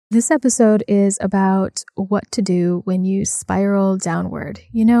This episode is about what to do when you spiral downward.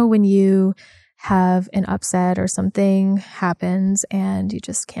 You know, when you have an upset or something happens and you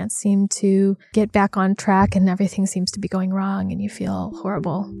just can't seem to get back on track and everything seems to be going wrong and you feel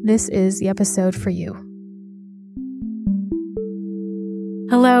horrible. This is the episode for you.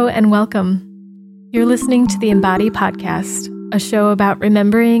 Hello and welcome. You're listening to the Embody Podcast, a show about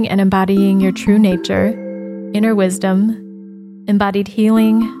remembering and embodying your true nature, inner wisdom, embodied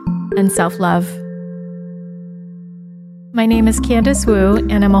healing, and self-love. My name is Candace Wu,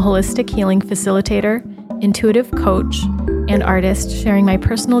 and I'm a holistic healing facilitator, intuitive coach, and artist sharing my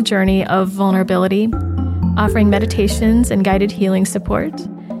personal journey of vulnerability, offering meditations and guided healing support,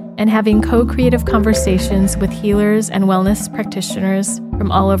 and having co-creative conversations with healers and wellness practitioners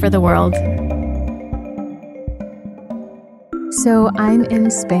from all over the world. So I'm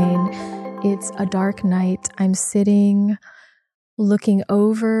in Spain. It's a dark night. I'm sitting looking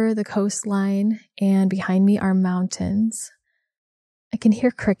over the coastline, and behind me are mountains. I can hear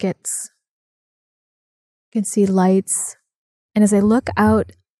crickets. I can see lights. And as I look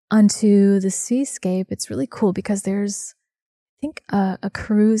out onto the seascape, it's really cool because there's, I think, a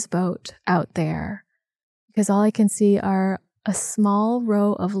cruise boat out there, because all I can see are a small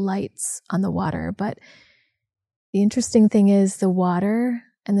row of lights on the water. But the interesting thing is the water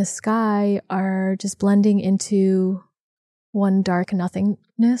and the sky are just blending into one dark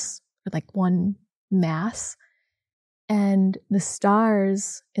nothingness, or like one mass. And the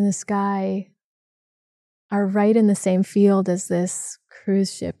stars in the sky are right in the same field as this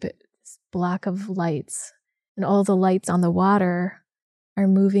cruise ship, this block of lights. And all the lights on the water are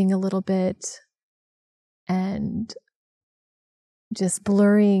moving a little bit and just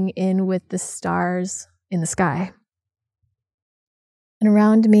blurring in with the stars in the sky. And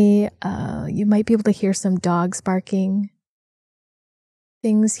around me, you might be able to hear some dogs barking.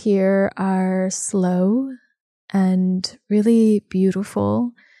 Things here are slow and really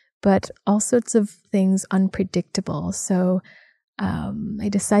beautiful, but all sorts of things unpredictable. So I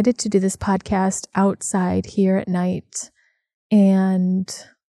decided to do this podcast outside here at night, and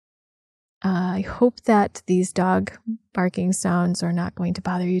I hope that these dog barking sounds are not going to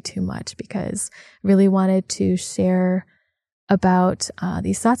bother you too much, because I really wanted to share about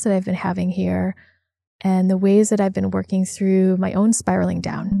these thoughts that I've been having here and the ways that I've been working through my own spiraling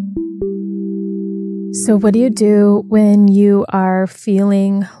down. So what do you do when you are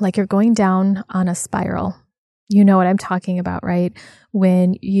feeling like you're going down on a spiral? You know what I'm talking about, right?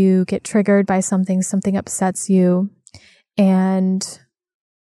 When you get triggered by something upsets you, and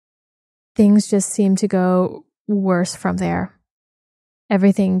things just seem to go worse from there.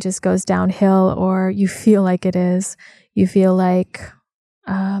 Everything just goes downhill, or you feel like it is. You feel like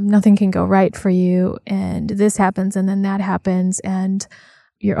nothing can go right for you, and this happens and then that happens, and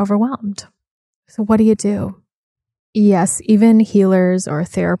you're overwhelmed. So what do you do? Yes, even healers or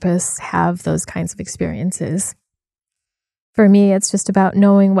therapists have those kinds of experiences. For me, it's just about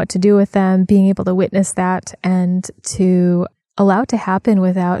knowing what to do with them, being able to witness that, and to allow it to happen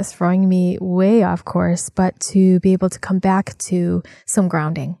without throwing me way off course, but to be able to come back to some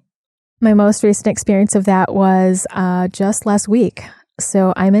grounding. My most recent experience of that was just last week.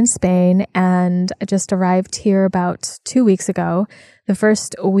 So I'm in Spain, and I just arrived here about 2 weeks ago. The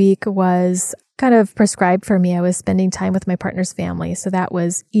first week was kind of prescribed for me. I was spending time with my partner's family, so that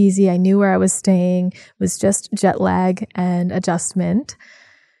was easy. I knew where I was staying. It was just jet lag and adjustment.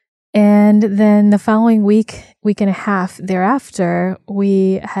 And then the following week and a half thereafter,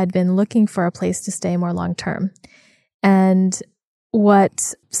 we had been looking for a place to stay more long term. And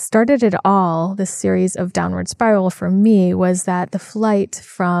what started it all, this series of downward spiral for me, was that the flight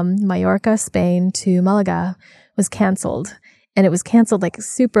from Mallorca, Spain to Malaga was canceled. And it was canceled like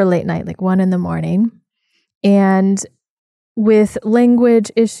super late night, like 1 a.m. And with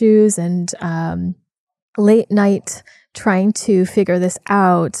language issues and late night trying to figure this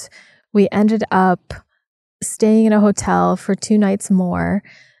out, we ended up staying in a hotel for 2 nights more,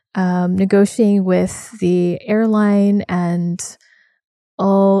 negotiating with the airline and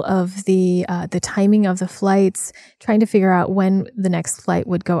all of the timing of the flights, trying to figure out when the next flight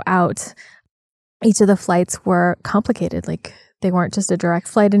would go out. Each of the flights were complicated. Like, they weren't just a direct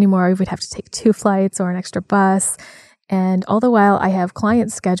flight anymore. We would have to take 2 flights or an extra bus. And all the while I have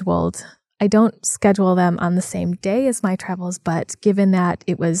clients scheduled. I don't schedule them on the same day as my travels, but given that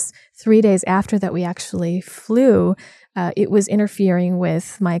it was 3 days after that we actually flew, it was interfering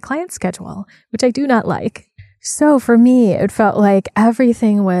with my client schedule, which I do not like. So for me, it felt like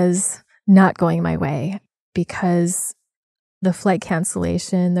everything was not going my way, because the flight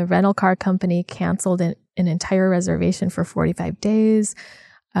cancellation, the rental car company canceled an entire reservation for 45 days.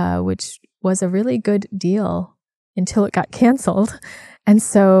 which was a really good deal until it got canceled. And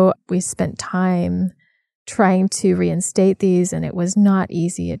so we spent time trying to reinstate these, and it was not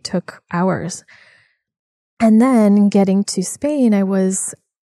easy. It took hours. And then getting to Spain, I was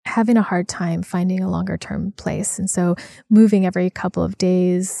having a hard time finding a longer term place. And so moving every couple of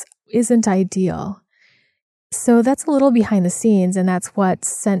days isn't ideal. So that's a little behind the scenes, and that's what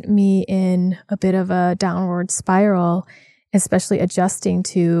sent me in a bit of a downward spiral, especially adjusting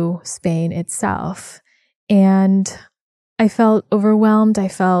to Spain itself. And I felt overwhelmed. I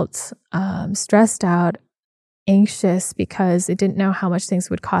felt stressed out, anxious, because I didn't know how much things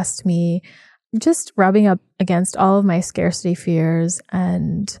would cost me, just rubbing up against all of my scarcity fears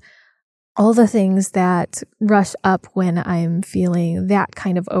and all the things that rush up when I'm feeling that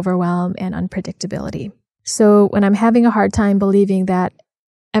kind of overwhelm and unpredictability. So when I'm having a hard time believing that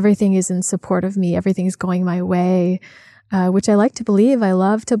everything is in support of me, everything is going my way, which I like to believe, I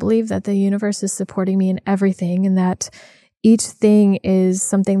love to believe that the universe is supporting me in everything, and that each thing is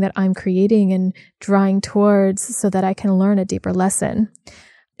something that I'm creating and drawing towards so that I can learn a deeper lesson,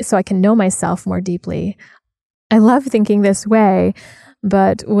 so I can know myself more deeply. I love thinking this way,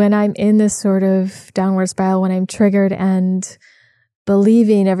 but when I'm in this sort of downward spiral, when I'm triggered and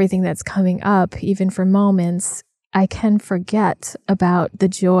believing everything that's coming up, even for moments, I can forget about the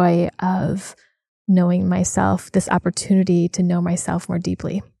joy of knowing myself, this opportunity to know myself more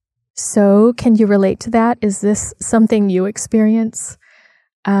deeply. So can you relate to that? Is this something you experience?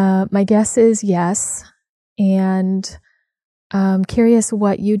 My guess is yes. And I'm curious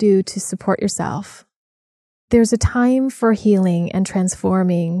what you do to support yourself. There's a time for healing and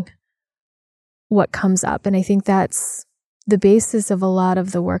transforming what comes up. And I think that's the basis of a lot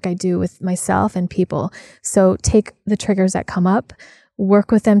of the work I do with myself and people. So take the triggers that come up,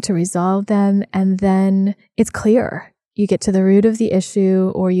 work with them to resolve them, and then it's clear. You get to the root of the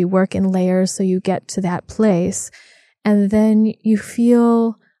issue, or you work in layers so you get to that place, and then you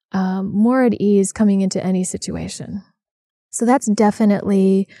feel more at ease coming into any situation. So that's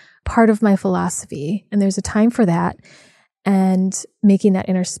definitely part of my philosophy, and there's a time for that and making that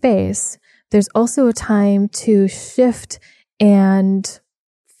inner space. There's also a time to shift and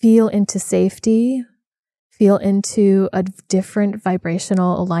feel into safety, feel into a different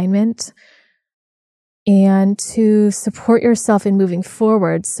vibrational alignment, and to support yourself in moving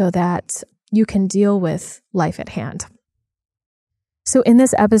forward so that you can deal with life at hand. So in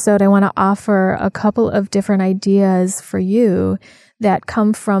this episode, I want to offer a couple of different ideas for you that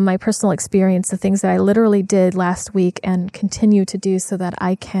come from my personal experience, the things that I literally did last week and continue to do so that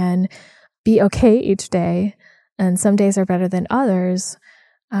I can be okay each day. And some days are better than others,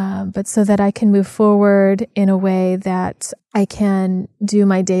 but so that I can move forward in a way that I can do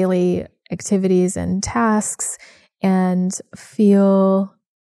my daily activities and tasks and feel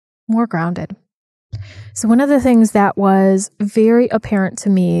more grounded. So one of the things that was very apparent to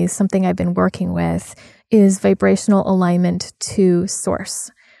me, something I've been working with, is vibrational alignment to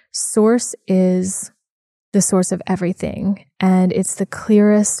source. Source is the source of everything, and it's the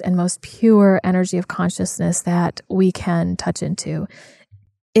clearest and most pure energy of consciousness that we can touch into.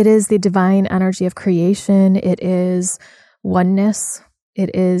 It is the divine energy of creation. It is oneness.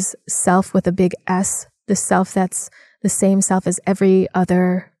 It is self with a big S, the self that's the same self as every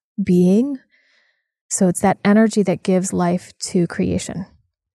other being. So it's that energy that gives life to creation.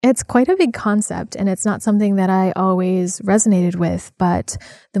 It's quite a big concept, and it's not something that I always resonated with, but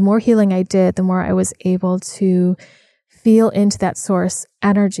the more healing I did, the more I was able to feel into that source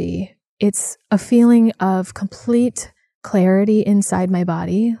energy. It's a feeling of complete clarity inside my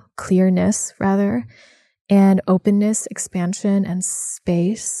body, clearness rather, and openness, expansion, and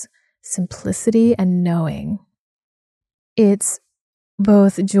space, simplicity, and knowing. It's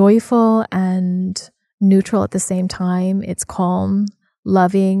both joyful and neutral at the same time. It's calm,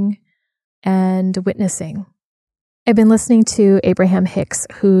 loving, and witnessing. I've been listening to Abraham Hicks,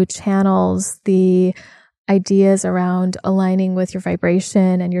 who channels the ideas around aligning with your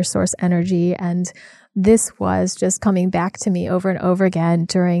vibration and your source energy. And this was just coming back to me over and over again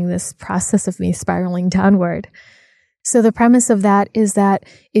during this process of me spiraling downward. So the premise of that is that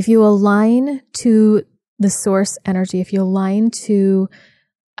if you align to the source energy, if you align to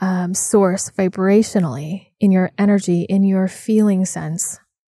source vibrationally in your energy, in your feeling sense,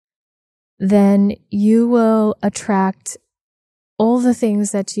 then you will attract all the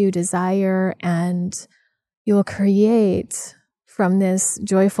things that you desire, and you will create from this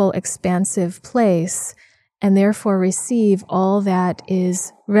joyful, expansive place, and therefore receive all that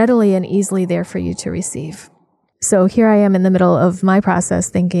is readily and easily there for you to receive. So here I am in the middle of my process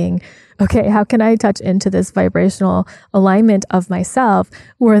thinking, okay, how can I touch into this vibrational alignment of myself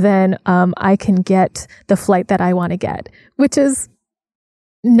where then I can get the flight that I want to get, which is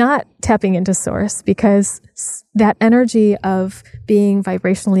not tapping into source, because that energy of being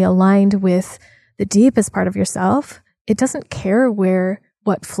vibrationally aligned with the deepest part of yourself, it doesn't care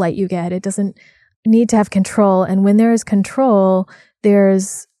what flight you get. It doesn't need to have control. And when there is control,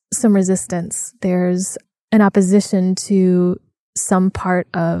 there's some resistance. There's an opposition to some part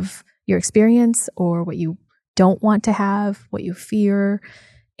of your experience or what you don't want to have, what you fear.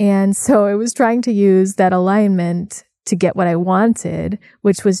 And so I was trying to use that alignment to get what I wanted,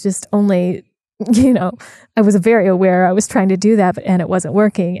 which was just only, I was very aware I was trying to do that, and it wasn't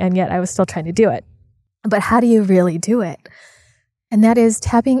working. And yet I was still trying to do it. But how do you really do it? And that is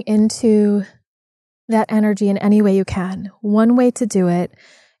tapping into that energy in any way you can. One way to do it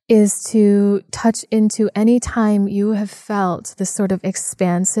is to touch into any time you have felt this sort of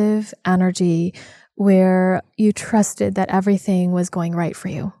expansive energy where you trusted that everything was going right for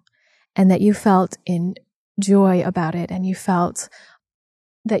you and that you felt in joy about it, and you felt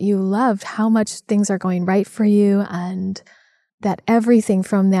that you loved how much things are going right for you, and that everything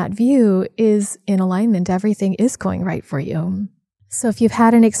from that view is in alignment. Everything is going right for you. So if you've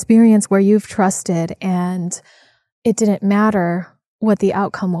had an experience where you've trusted and it didn't matter what the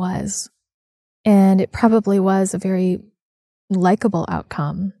outcome was, and it probably was a very likable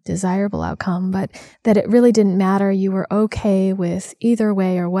outcome, desirable outcome, but that it really didn't matter, you were okay with either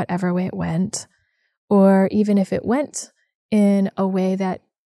way or whatever way it went, or even if it went in a way that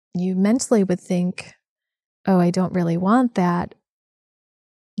you mentally would think, oh, I don't really want that,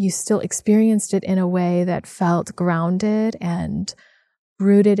 you still experienced it in a way that felt grounded and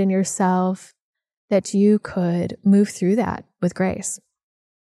rooted in yourself, that you could move through that with grace.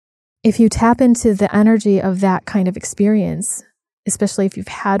 If you tap into the energy of that kind of experience, especially if you've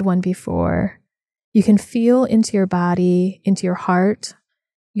had one before, you can feel into your body, into your heart,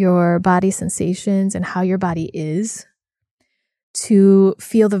 your body sensations and how your body is, to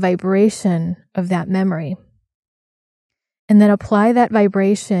feel the vibration of that memory. And then apply that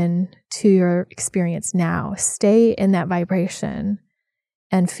vibration to your experience now. Stay in that vibration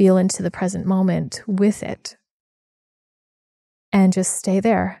and feel into the present moment with it. And just stay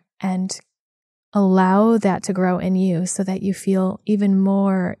there and allow that to grow in you so that you feel even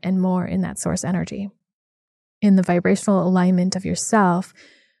more and more in that source energy, in the vibrational alignment of yourself,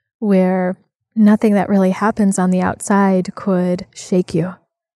 where nothing that really happens on the outside could shake you.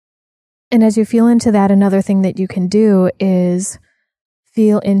 And as you feel into that, another thing that you can do is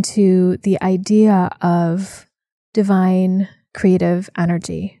feel into the idea of divine creative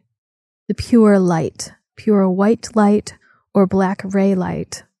energy, the pure light, pure white light or black ray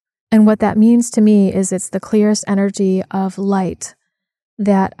light. And what that means to me is it's the clearest energy of light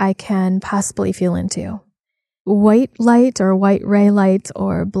that I can possibly feel into. White light or white ray light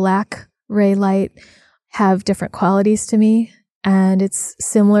or black ray light have different qualities to me, and it's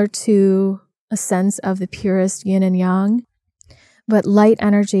similar to a sense of the purest yin and yang. But light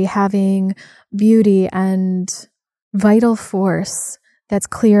energy having beauty and vital force that's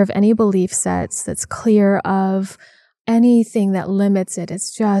clear of any belief sets, that's clear of anything that limits it.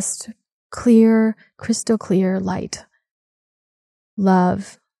 It's just clear, crystal clear light,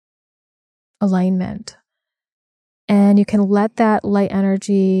 love, alignment. And you can let that light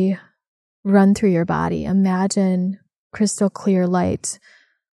energy run through your body. Imagine crystal clear light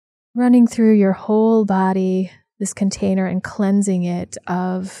running through your whole body, this container, and cleansing it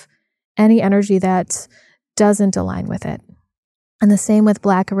of any energy that doesn't align with it. And the same with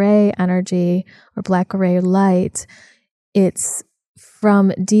black ray energy or black ray light. It's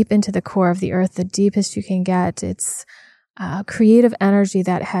from deep into the core of the earth, the deepest you can get. It's creative energy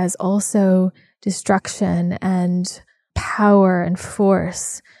that has also destruction and power and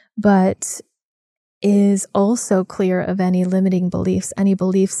force, but is also clear of any limiting beliefs, any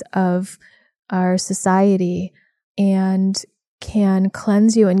beliefs of our society, and can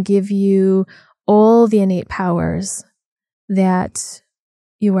cleanse you and give you all the innate powers that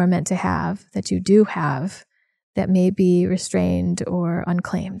you are meant to have, that you do have, that may be restrained or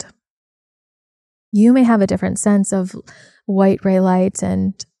unclaimed. You may have a different sense of white ray light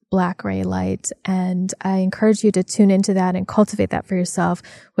and black ray light, and I encourage you to tune into that and cultivate that for yourself.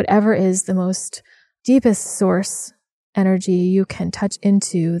 Whatever is the most deepest source energy you can touch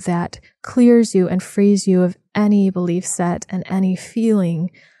into that clears you and frees you of any belief set and any feeling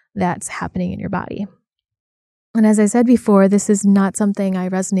that's happening in your body. And as I said before, this is not something I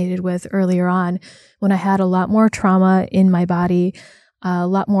resonated with earlier on when I had a lot more trauma in my body, a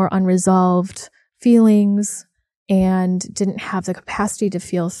lot more unresolved feelings and didn't have the capacity to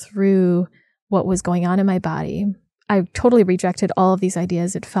feel through what was going on in my body. I totally rejected all of these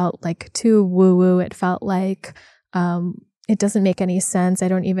ideas. It felt like too woo-woo. It felt like it doesn't make any sense. I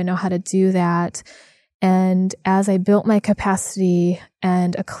don't even know how to do that. And as I built my capacity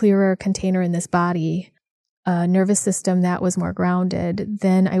and a clearer container in this body, a nervous system that was more grounded,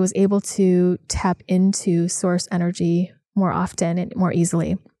 then I was able to tap into source energy more often and more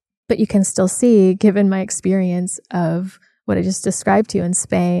easily. But you can still see, given my experience of what I just described to you in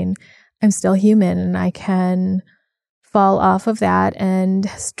Spain, I'm still human and I can fall off of that and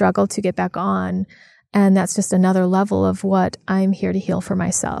struggle to get back on. And that's just another level of what I'm here to heal for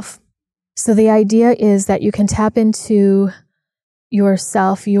myself. So the idea is that you can tap into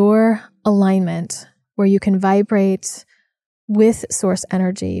yourself, your alignment, where you can vibrate with source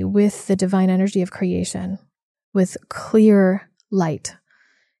energy, with the divine energy of creation, with clear light,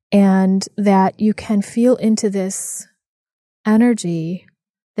 and that you can feel into this energy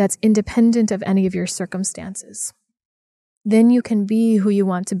that's independent of any of your circumstances. Then you can be who you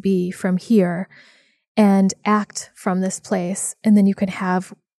want to be from here and act from this place, and then you can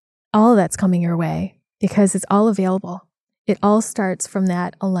have all that's coming your way because it's all available. It all starts from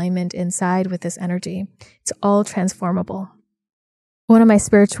that alignment inside with this energy. It's all transformable. One of my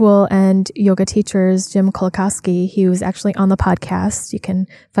spiritual and yoga teachers, Jim Kolakowski, he was actually on the podcast. You can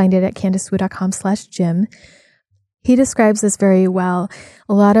find it at CandiceWu.com/Jim. He describes this very well.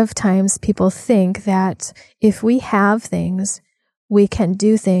 A lot of times people think that if we have things, we can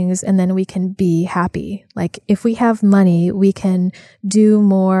do things and then we can be happy. Like if we have money, we can do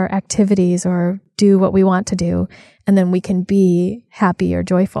more activities or do what we want to do, and then we can be happy or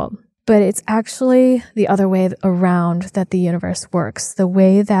joyful. But it's actually the other way around that the universe works. The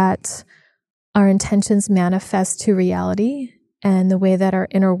way that our intentions manifest to reality and the way that our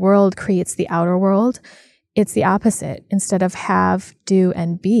inner world creates the outer world, it's the opposite. Instead of have, do,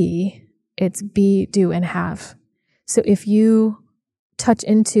 and be, it's be, do, and have. So if you touch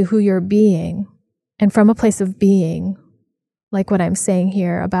into who you're being, and from a place of being, like what I'm saying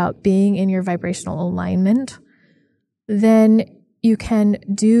here about being in your vibrational alignment, then you can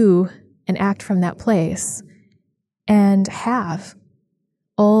do and act from that place and have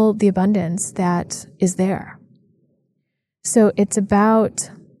all the abundance that is there. So it's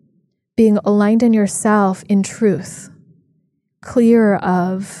about being aligned in yourself in truth, clear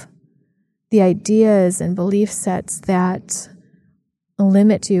of the ideas and belief sets that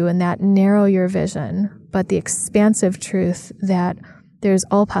limit you and that narrow your vision, but the expansive truth that there's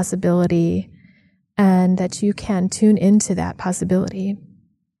all possibility and that you can tune into that possibility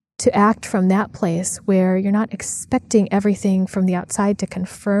to act from that place where you're not expecting everything from the outside to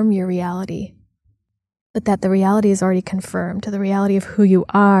confirm your reality, but that the reality is already confirmed. The reality of who you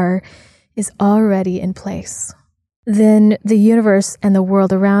are is already in place. Then the universe and the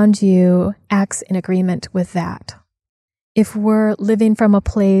world around you acts in agreement with that. If we're living from a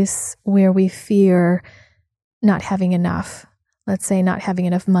place where we fear not having enough, let's say not having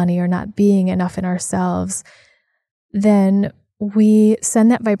enough money or not being enough in ourselves, then we send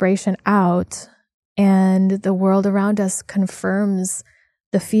that vibration out and the world around us confirms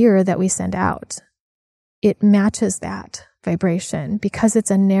the fear that we send out. It matches that vibration because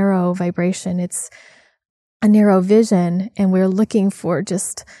it's a narrow vibration. It's a narrow vision and we're looking for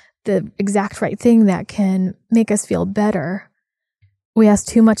just the exact right thing that can make us feel better. We ask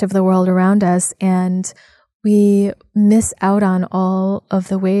too much of the world around us and we miss out on all of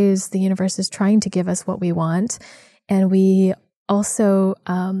the ways the universe is trying to give us what we want. And we also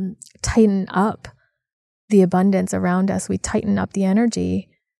tighten up the abundance around us. We tighten up the energy.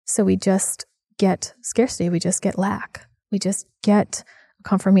 So we just get scarcity. We just get lack. We just get a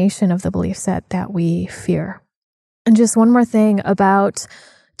confirmation of the belief set that we fear. And just one more thing about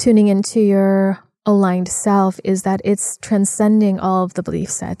tuning into your aligned self is that it's transcending all of the belief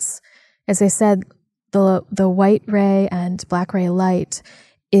sets. As I said, the white ray and black ray light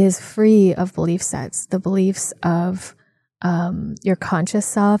is free of belief sets, the beliefs of your conscious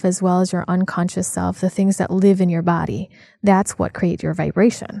self as well as your unconscious self, the things that live in your body. That's what create your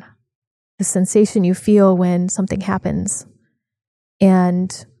vibration. The sensation you feel when something happens.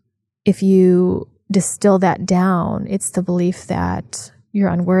 And if you distill that down, it's the belief that you're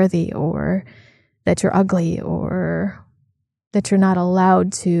unworthy or that you're ugly or that you're not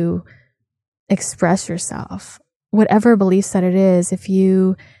allowed to express yourself. Whatever belief set it is, if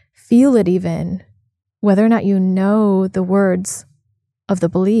you feel it even, whether or not you know the words of the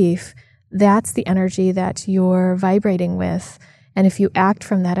belief, that's the energy that you're vibrating with. And if you act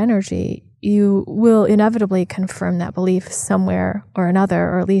from that energy, you will inevitably confirm that belief somewhere or another,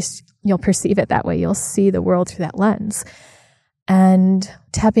 or at least you'll perceive it that way. You'll see the world through that lens. And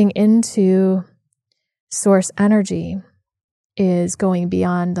tapping into source energy is going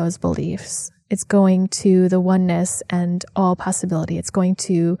beyond those beliefs. It's going to the oneness and all possibility. It's going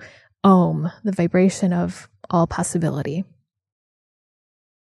to Om, the vibration of all possibility.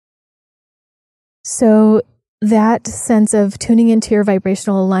 So that sense of tuning into your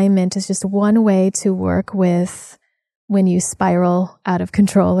vibrational alignment is just one way to work with when you spiral out of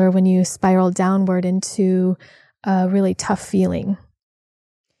control or when you spiral downward into a really tough feeling.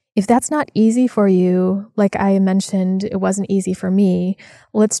 If that's not easy for you, like I mentioned, it wasn't easy for me,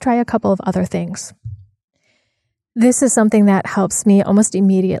 let's try a couple of other things. This is something that helps me almost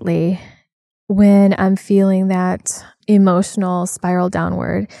immediately when I'm feeling that emotional spiral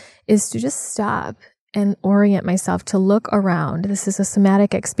downward, is to just stop and orient myself to look around. This is a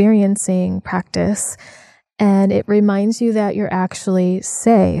somatic experiencing practice, and it reminds you that you're actually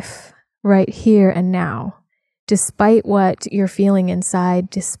safe right here and now. Despite what you're feeling inside,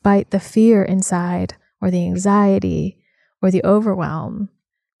 despite the fear inside, or the anxiety, or the overwhelm,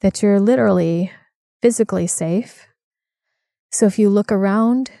 that you're literally physically safe. So if you look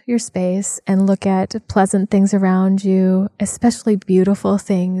around your space and look at pleasant things around you, especially beautiful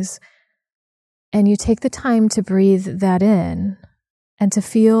things, and you take the time to breathe that in and to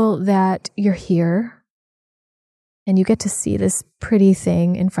feel that you're here, and you get to see this pretty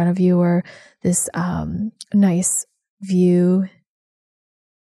thing in front of you, or this nice view.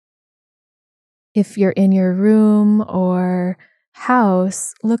 If you're in your room or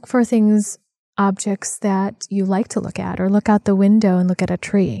house, look for things, objects that you like to look at, or look out the window and look at a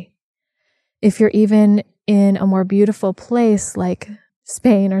tree. If you're even in a more beautiful place like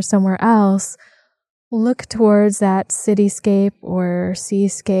Spain or somewhere else, look towards that cityscape or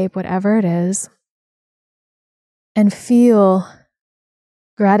seascape, whatever it is, and feel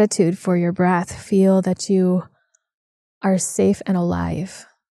gratitude for your breath. Feel that you are safe and alive.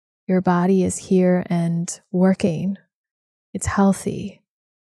 Your body is here and working. It's healthy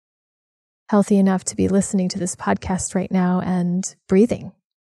enough to be listening to this podcast right now and breathing.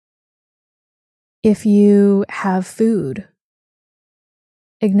 If you have food,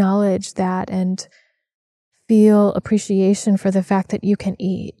 acknowledge that and feel appreciation for the fact that you can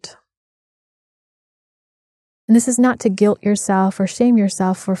eat. And this is not to guilt yourself or shame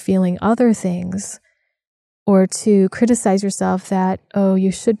yourself for feeling other things, or to criticize yourself that, oh,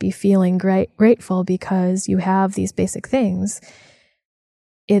 you should be feeling grateful because you have these basic things.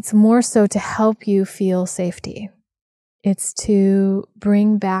 It's more so to help you feel safety. It's to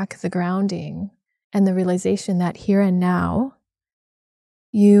bring back the grounding and the realization that here and now,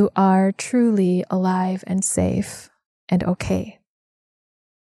 you are truly alive and safe and okay.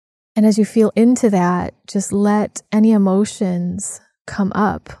 And as you feel into that, just let any emotions come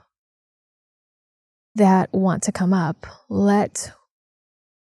up that want to come up. Let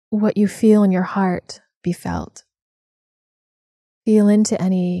what you feel in your heart be felt. Feel into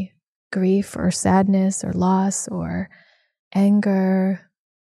any grief or sadness or loss or anger.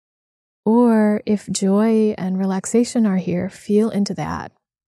 Or if joy and relaxation are here, feel into that.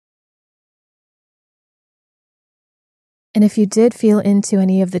 And if you did feel into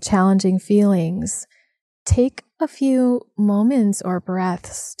any of the challenging feelings, take a few moments or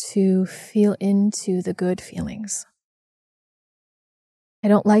breaths to feel into the good feelings. I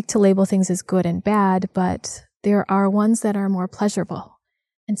don't like to label things as good and bad, but there are ones that are more pleasurable.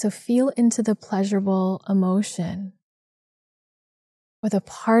 And so feel into the pleasurable emotion, or the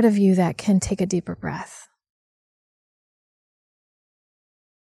part of you that can take a deeper breath.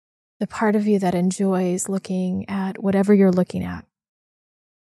 The part of you that enjoys looking at whatever you're looking at.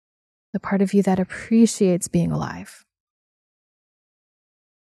 The part of you that appreciates being alive.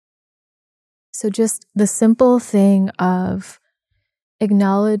 So just the simple thing of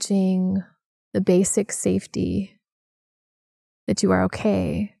acknowledging the basic safety, that you are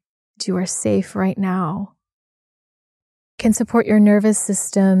okay, that you are safe right now, can support your nervous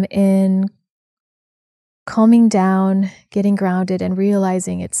system in calming down, getting grounded, and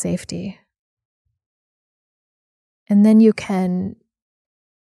realizing its safety. And then you can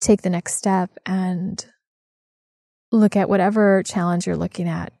take the next step and look at whatever challenge you're looking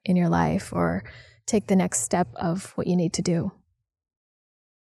at in your life, or take the next step of what you need to do.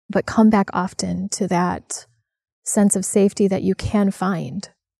 But come back often to that sense of safety that you can find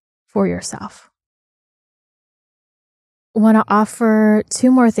for yourself. I want to offer 2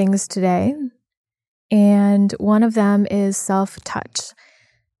 more things today. And one of them is self-touch.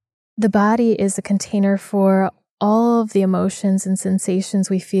 The body is a container for all of the emotions and sensations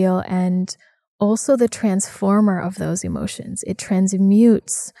we feel, and also the transformer of those emotions. It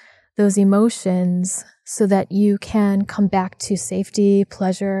transmutes those emotions so that you can come back to safety,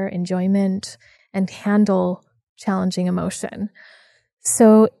 pleasure, enjoyment, and handle challenging emotion.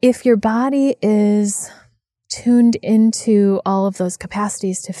 So if your body is tuned into all of those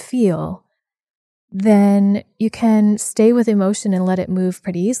capacities to feel, then you can stay with emotion and let it move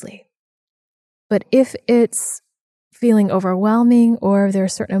pretty easily. But if it's feeling overwhelming, or there are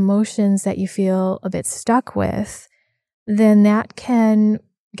certain emotions that you feel a bit stuck with, then that can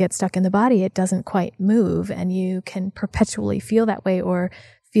get stuck in the body. It doesn't quite move, and you can perpetually feel that way or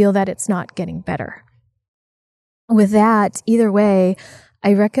feel that it's not getting better. With that, either way,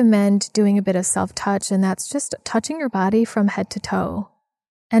 I recommend doing a bit of self-touch, and that's just touching your body from head to toe.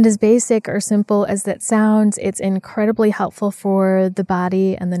 And as basic or simple as that sounds, it's incredibly helpful for the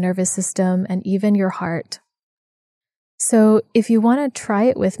body and the nervous system and even your heart. So if you want to try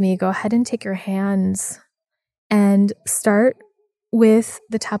it with me, go ahead and take your hands and start with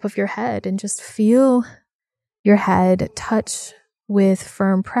the top of your head and just feel your head touch with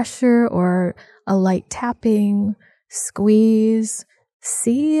firm pressure or a light tapping, squeeze.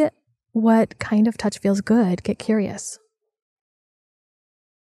 See what kind of touch feels good. Get curious.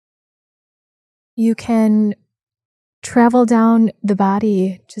 You can travel down the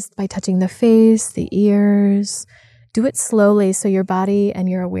body just by touching the face, the ears. Do it slowly so your body and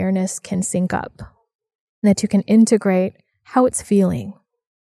your awareness can sync up, and that you can integrate how it's feeling.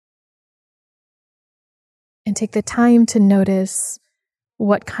 And take the time to notice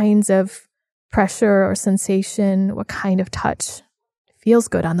what kinds of pressure or sensation, what kind of touch feels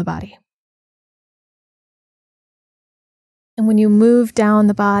good on the body. And when you move down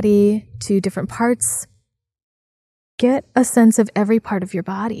the body to different parts, get a sense of every part of your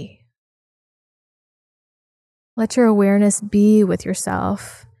body. Let your awareness be with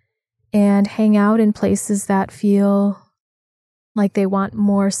yourself and hang out in places that feel like they want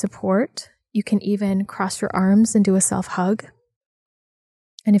more support. You can even cross your arms and do a self-hug.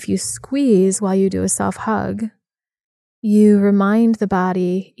 And if you squeeze while you do a self-hug, you remind the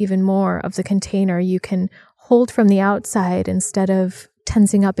body even more of the container you can hold from the outside instead of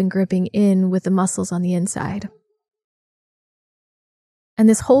tensing up and gripping in with the muscles on the inside. And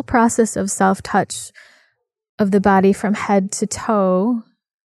this whole process of self-touch of the body from head to toe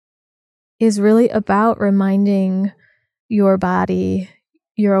is really about reminding your body,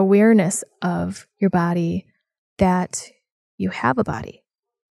 your awareness of your body, that you have a body.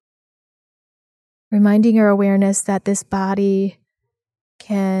 Reminding your awareness that this body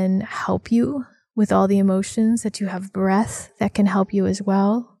can help you with all the emotions, that you have breath that can help you as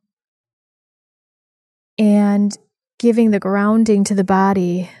well. And giving the grounding to the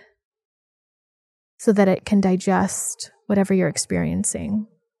body so that it can digest whatever you're experiencing,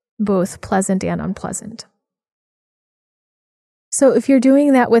 both pleasant and unpleasant. So if you're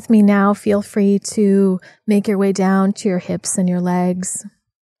doing that with me now, feel free to make your way down to your hips and your legs,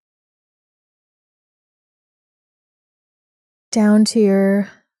 down to your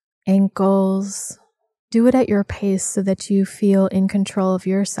ankles. Do it at your pace so that you feel in control of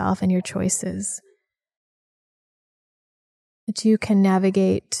yourself and your choices. That you can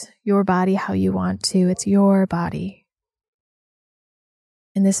navigate your body how you want to. It's your body.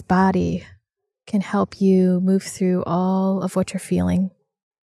 And this body can help you move through all of what you're feeling.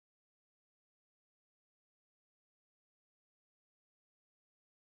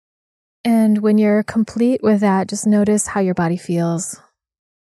 And when you're complete with that, just notice how your body feels.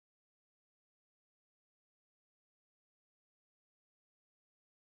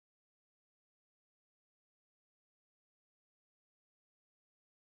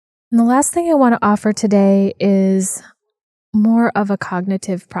 And the last thing I want to offer today is more of a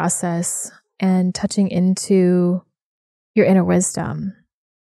cognitive process and touching into your inner wisdom.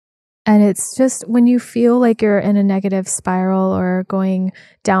 And it's just when you feel like you're in a negative spiral or going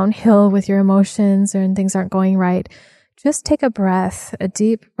downhill with your emotions and things aren't going right, just take a breath, a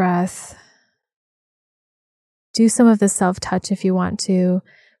deep breath. Do some of the self-touch if you want to,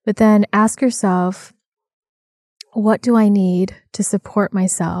 but then ask yourself, what do I need to support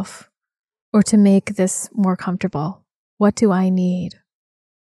myself or to make this more comfortable? What do I need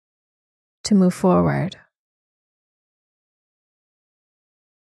to move forward?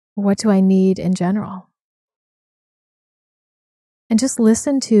 What do I need in general? And just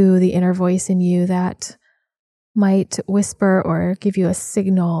listen to the inner voice in you that might whisper or give you a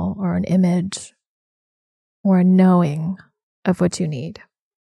signal or an image or a knowing of what you need.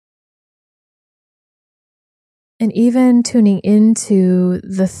 And even tuning into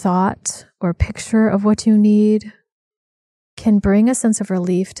the thought or picture of what you need can bring a sense of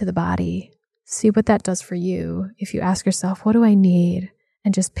relief to the body. See what that does for you if you ask yourself, what do I need?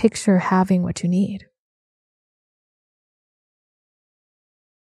 And just picture having what you need.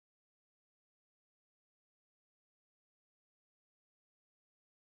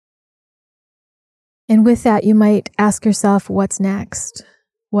 And with that, you might ask yourself, what's next?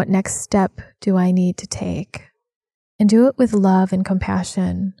 What next step do I need to take? And do it with love and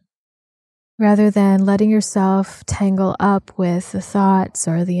compassion, rather than letting yourself tangle up with the thoughts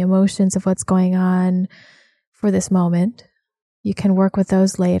or the emotions of what's going on for this moment. You can work with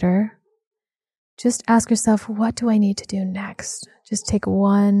those later. Just ask yourself, what do I need to do next? Just take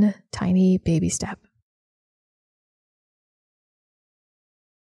one tiny baby step.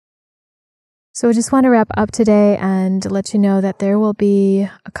 So I just want to wrap up today and let you know that there will be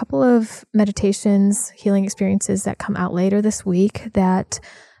a couple of meditations, healing experiences that come out later this week that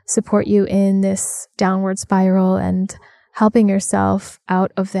support you in this downward spiral and helping yourself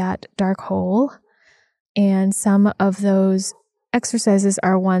out of that dark hole. And some of those exercises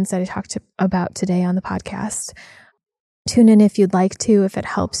are ones that I talked about today on the podcast. Tune in if you'd like to, if it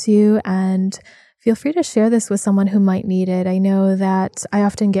helps you, and feel free to share this with someone who might need it. I know that I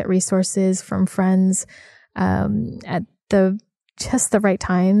often get resources from friends at just the right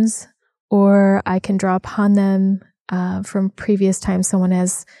times, or I can draw upon them from previous times someone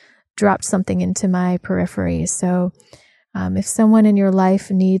has dropped something into my periphery. So if someone in your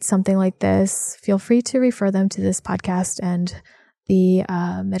life needs something like this, feel free to refer them to this podcast and the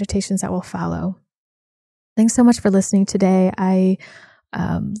meditations that will follow. Thanks so much for listening today. I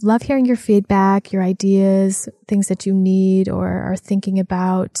love hearing your feedback, your ideas, things that you need or are thinking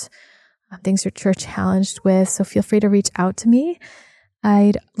about, things you're challenged with. So feel free to reach out to me.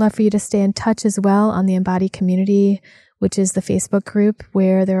 I'd love for you to stay in touch as well on the Embody community, which is the Facebook group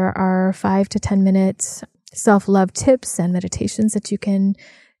where there are 5 to 10 minutes self-love tips and meditations that you can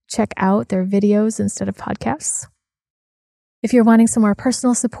check out. They're videos instead of podcasts. If you're wanting some more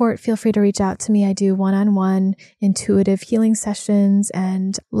personal support, feel free to reach out to me. I do one-on-one intuitive healing sessions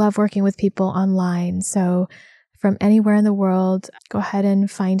and love working with people online. So from anywhere in the world, go ahead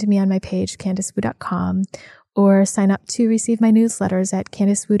and find me on my page, CandiceWu.com, or sign up to receive my newsletters at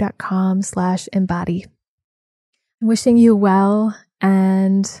CandiceWu.com/embody. I'm wishing you well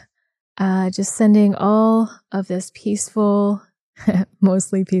and just sending all of this peaceful,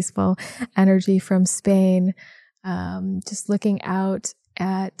 mostly peaceful energy from Spain. Just looking out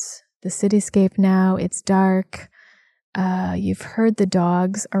at the cityscape now. It's dark. You've heard the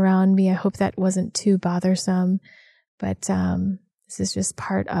dogs around me. I hope that wasn't too bothersome, but this is just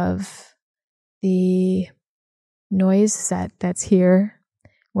part of the noise set that's here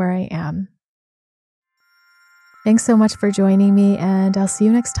where I am. Thanks so much for joining me, and I'll see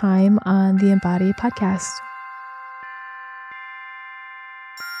you next time on the Embody podcast.